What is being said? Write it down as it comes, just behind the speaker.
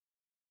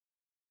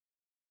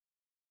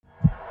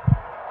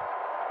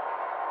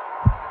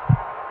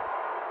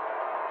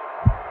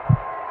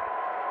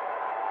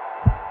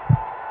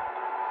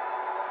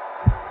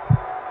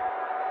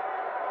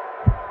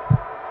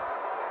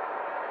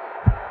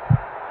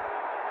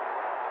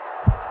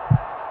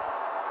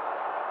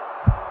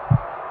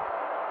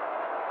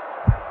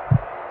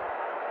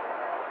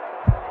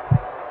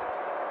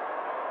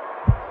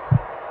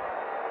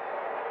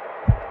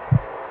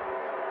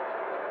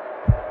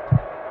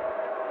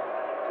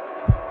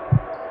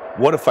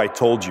What if I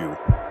told you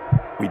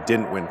we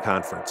didn't win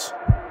conference?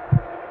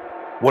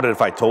 What if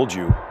I told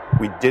you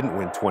we didn't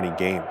win 20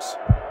 games?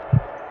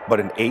 But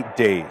in 8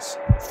 days,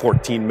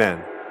 14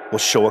 men will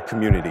show a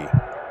community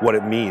what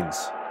it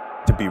means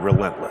to be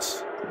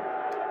relentless.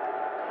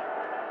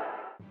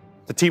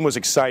 The team was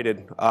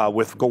excited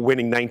with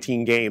winning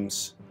 19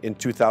 games in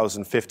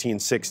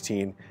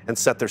 2015-16 and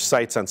set their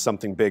sights on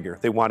something bigger.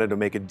 They wanted to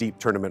make a deep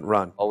tournament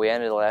run. Well, we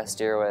ended last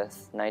year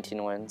with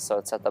 19 wins, so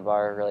it set the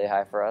bar really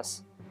high for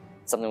us.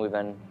 It's something we've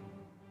been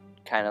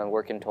kind of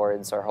working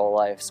towards our whole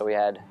life, so we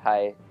had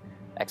high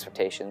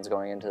expectations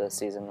going into the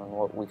season and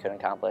what we could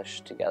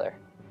accomplish together.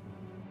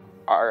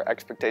 Our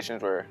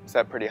expectations were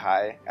set pretty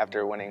high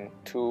after winning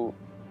 2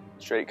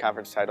 straight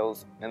conference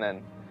titles and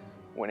then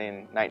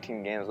winning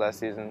 19 games last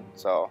season,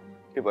 so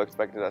people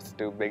expected us to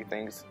do big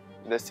things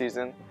this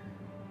season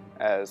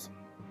as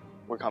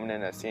we're coming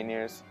in as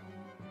seniors.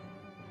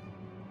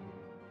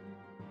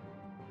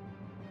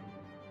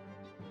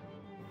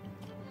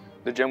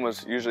 The gym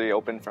was usually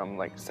open from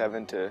like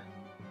 7 to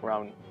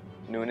around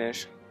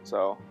noonish,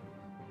 so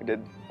we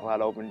did a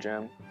lot of open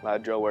gym, a lot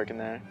of drill work in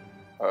there.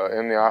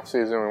 In the off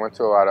season, we went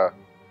to a lot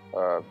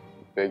of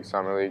big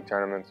summer league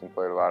tournaments and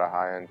played a lot of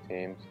high-end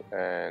teams.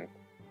 And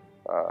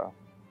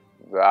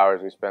the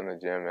hours we spent in the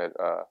gym at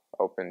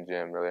open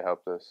gym really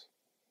helped us.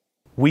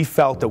 We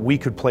felt that we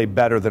could play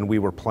better than we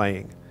were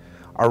playing.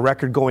 Our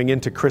record going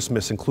into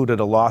Christmas included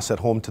a loss at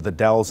home to the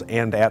Dells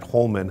and at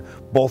Holman,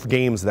 both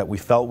games that we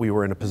felt we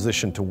were in a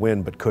position to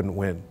win but couldn't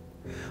win.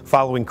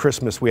 Following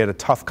Christmas, we had a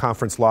tough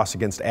conference loss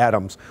against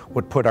Adams,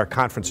 which put our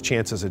conference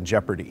chances in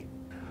jeopardy.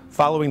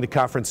 Following the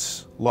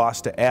conference loss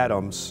to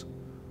Adams,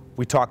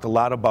 we talked a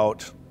lot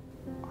about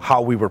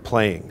how we were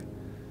playing.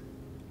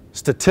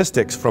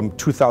 Statistics from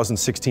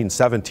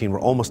 2016-17 were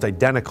almost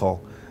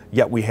identical,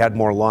 yet we had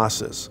more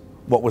losses.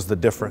 What was the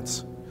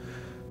difference?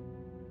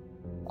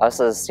 Us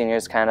as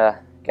seniors kind of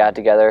got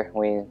together.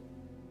 We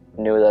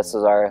knew this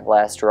was our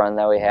last run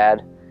that we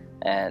had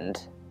and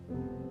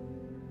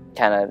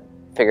kind of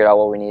figured out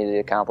what we needed to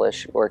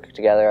accomplish, work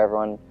together,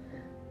 everyone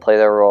play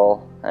their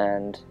role,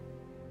 and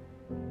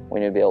we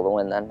knew to be able to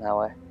win then that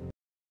way.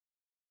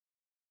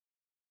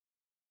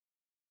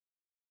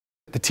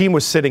 The team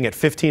was sitting at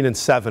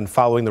 15-7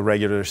 following the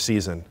regular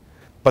season,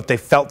 but they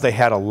felt they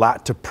had a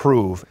lot to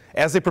prove.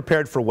 As they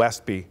prepared for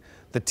Westby,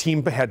 the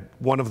team had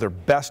one of their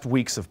best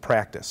weeks of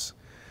practice.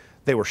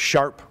 They were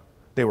sharp,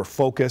 they were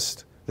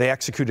focused, they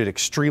executed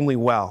extremely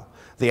well.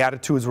 The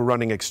attitudes were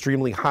running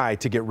extremely high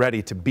to get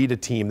ready to beat a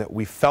team that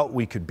we felt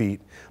we could beat,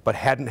 but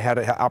hadn't had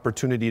an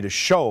opportunity to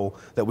show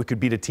that we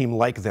could beat a team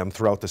like them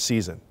throughout the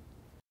season.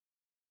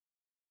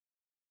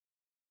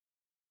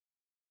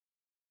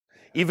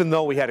 Even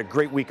though we had a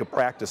great week of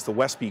practice, the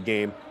Westby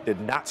game did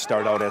not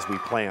start out as we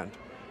planned.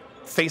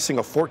 Facing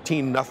a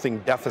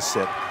 14-0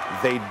 deficit,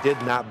 they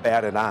did not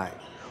bat an eye.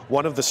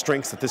 One of the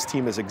strengths that this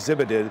team has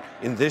exhibited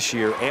in this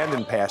year and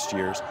in past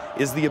years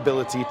is the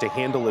ability to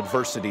handle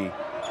adversity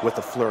with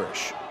a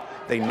flourish.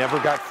 They never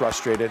got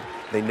frustrated.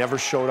 They never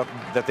showed up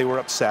that they were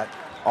upset.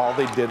 All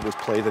they did was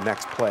play the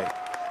next play.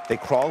 They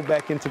crawled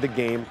back into the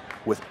game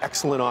with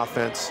excellent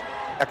offense,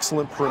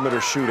 excellent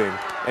perimeter shooting,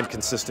 and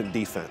consistent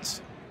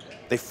defense.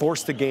 They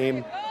forced the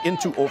game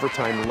into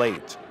overtime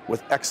late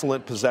with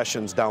excellent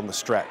possessions down the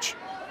stretch.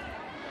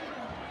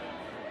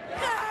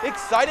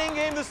 Exciting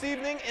game this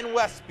evening in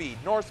Westby.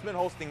 Norseman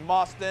hosting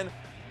Mauston.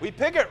 We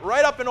pick it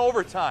right up in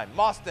overtime.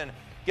 Mauston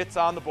gets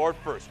on the board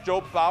first. Joe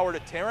Bauer to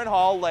Taryn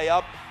Hall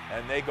layup,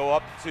 and they go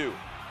up 2.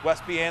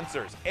 Westby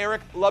answers.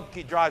 Eric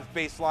Lubke drives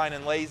baseline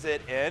and lays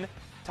it in.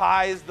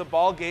 Ties the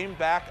ball game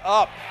back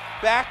up.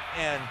 Back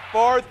and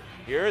forth.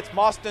 Here it's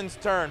Mauston's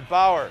turn.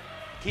 Bauer,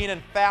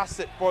 Keenan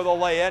Fassett for the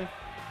lay-in.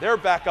 They're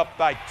back up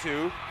by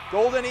 2.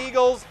 Golden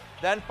Eagles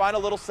then find a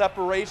little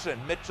separation.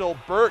 Mitchell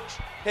Birch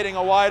hitting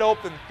a wide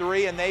open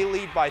 3, and they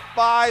lead by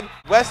 5.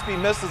 Westby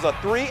misses a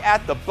 3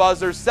 at the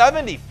buzzer,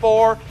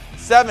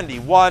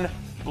 74-71.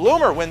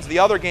 Bloomer wins the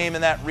other game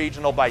in that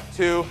regional by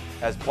 2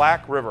 as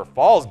Black River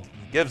Falls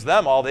gives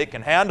them all they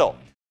can handle.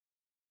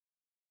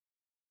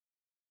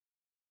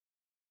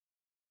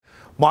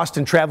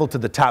 Mauston traveled to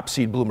the top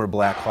seed Bloomer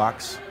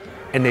Blackhawks,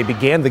 and they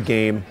began the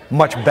game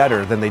much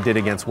better than they did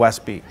against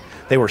Westby.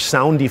 They were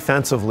sound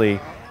defensively,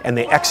 and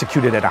they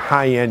executed at a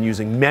high end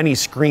using many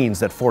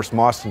screens that forced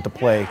Mauston to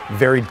play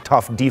very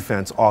tough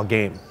defense all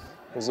game.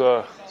 It's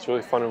a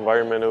really fun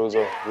environment. It was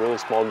a really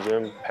small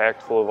gym,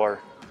 packed full of our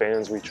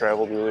fans. We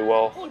traveled really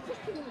well.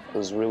 It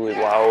was really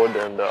loud,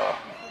 and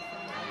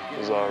it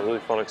was a really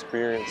fun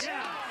experience.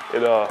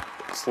 It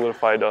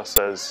solidified us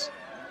as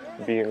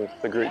being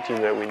the great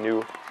team that we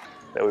knew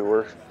that we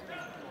were.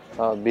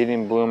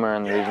 Beating Bloomer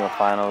in the regional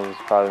finals is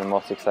probably the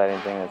most exciting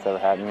thing that's ever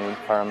happened to me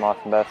part of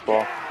Mauston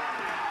basketball.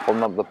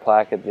 Holding up the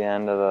plaque at the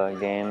end of the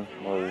game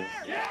was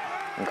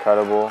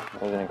incredible.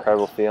 It was an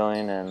incredible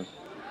feeling, and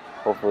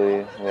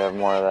hopefully we have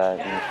more of that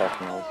in the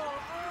sectionals.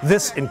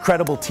 This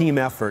incredible team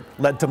effort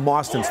led to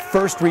Mauston's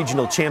first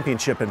regional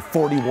championship in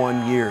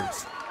 41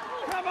 years.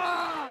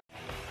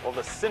 Well,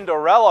 the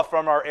Cinderella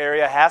from our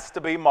area has to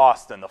be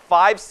Mauston. The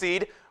 5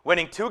 seed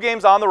winning 2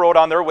 games on the road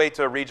on their way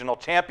to a regional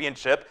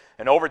championship,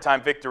 an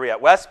overtime victory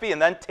at Westby,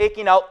 and then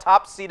taking out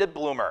top-seeded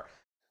Bloomer.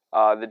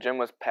 The gym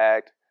was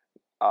packed,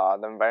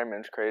 the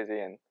environment was crazy,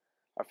 and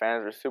our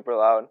fans were super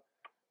loud,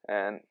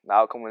 and the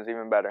outcome was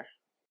even better.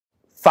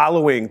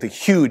 Following the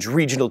huge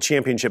regional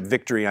championship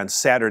victory on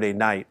Saturday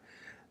night,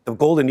 the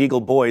Golden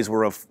Eagle boys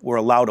were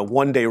allowed a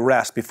 1-day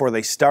rest before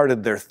they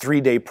started their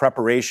 3-day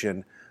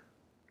preparation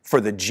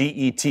for the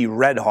GET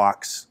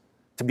Redhawks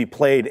to be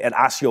played at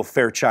Osseo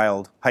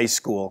Fairchild High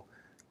School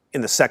in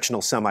the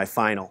sectional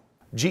semifinal.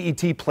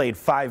 GET played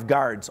 5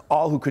 guards,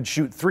 all who could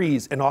shoot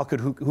threes and all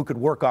who could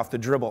work off the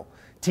dribble.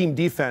 Team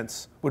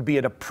defense would be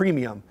at a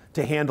premium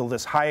to handle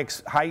this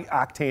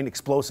high-octane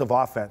explosive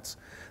offense.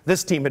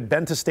 This team had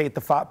been to state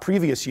the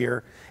previous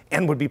year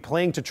and would be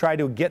playing to try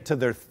to get to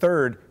their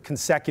 3rd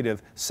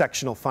consecutive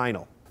sectional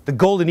final. The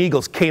Golden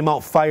Eagles came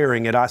out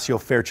firing at Osseo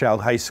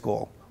Fairchild High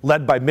School,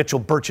 led by Mitchell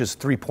Birch's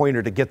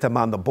 3-pointer to get them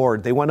on the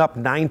board. They went up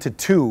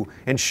 9-2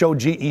 and showed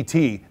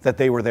GET that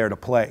they were there to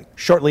play.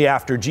 Shortly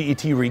after,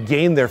 GET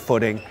regained their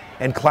footing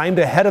and climbed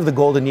ahead of the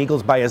Golden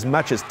Eagles by as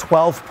much as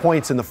 12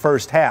 points in the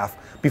first half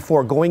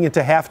before going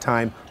into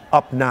halftime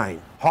up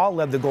 9. Hall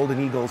led the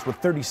Golden Eagles with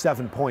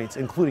 37 points,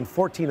 including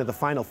 14 of the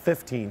final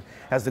 15,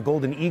 as the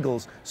Golden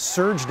Eagles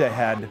surged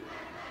ahead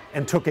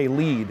and took a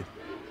lead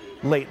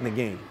late in the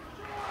game.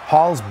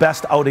 Hall's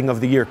best outing of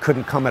the year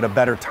couldn't come at a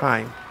better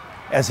time,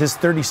 as his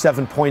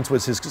 37 points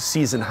was his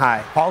season high.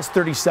 Hall's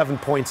 37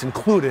 points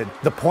included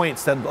the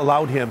points that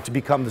allowed him to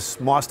become the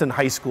Mauston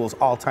High School's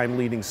all-time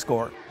leading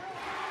scorer.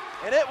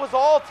 And it was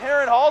all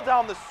Tarrant Hall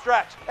down the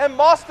stretch, and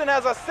Mauston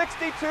has a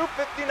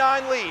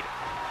 62-59 lead.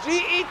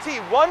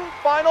 GET, one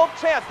final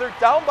chance. They're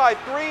down by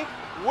 3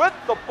 with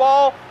the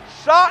ball.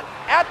 Shot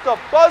at the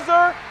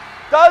buzzer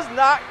does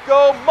not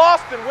go.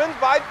 Mauston wins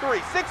by 3,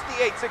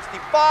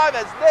 68-65,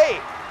 as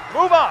they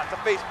move on to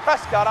face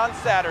Prescott on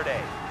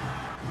Saturday.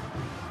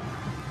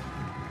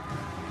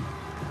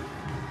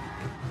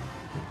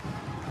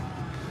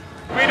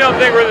 We don't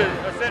think we're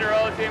a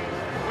Cinderella team.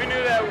 We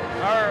knew that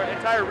our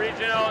entire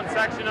regional and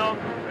sectional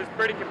was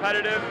pretty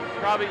competitive,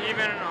 probably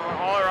even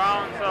all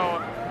around, so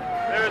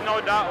there was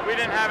no doubt. We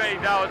didn't have any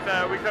doubts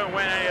that we couldn't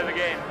win any of the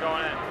games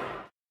going in.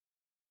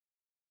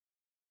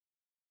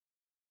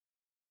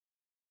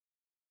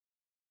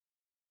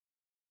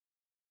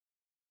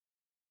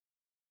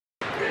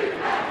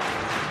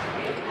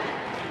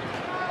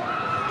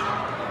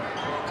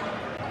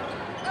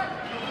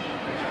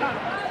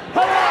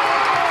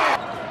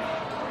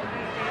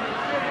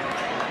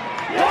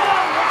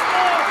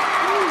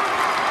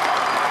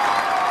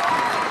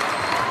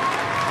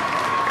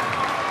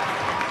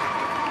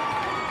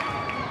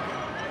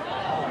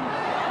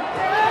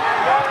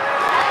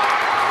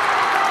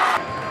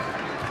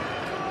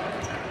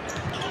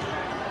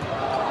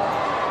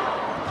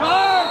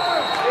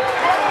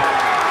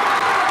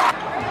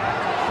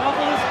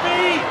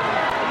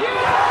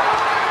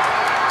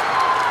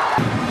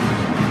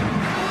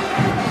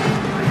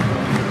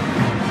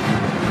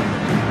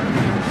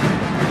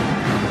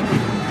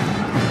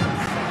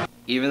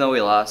 Even though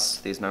we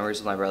lost, these memories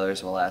with my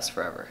brothers will last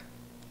forever.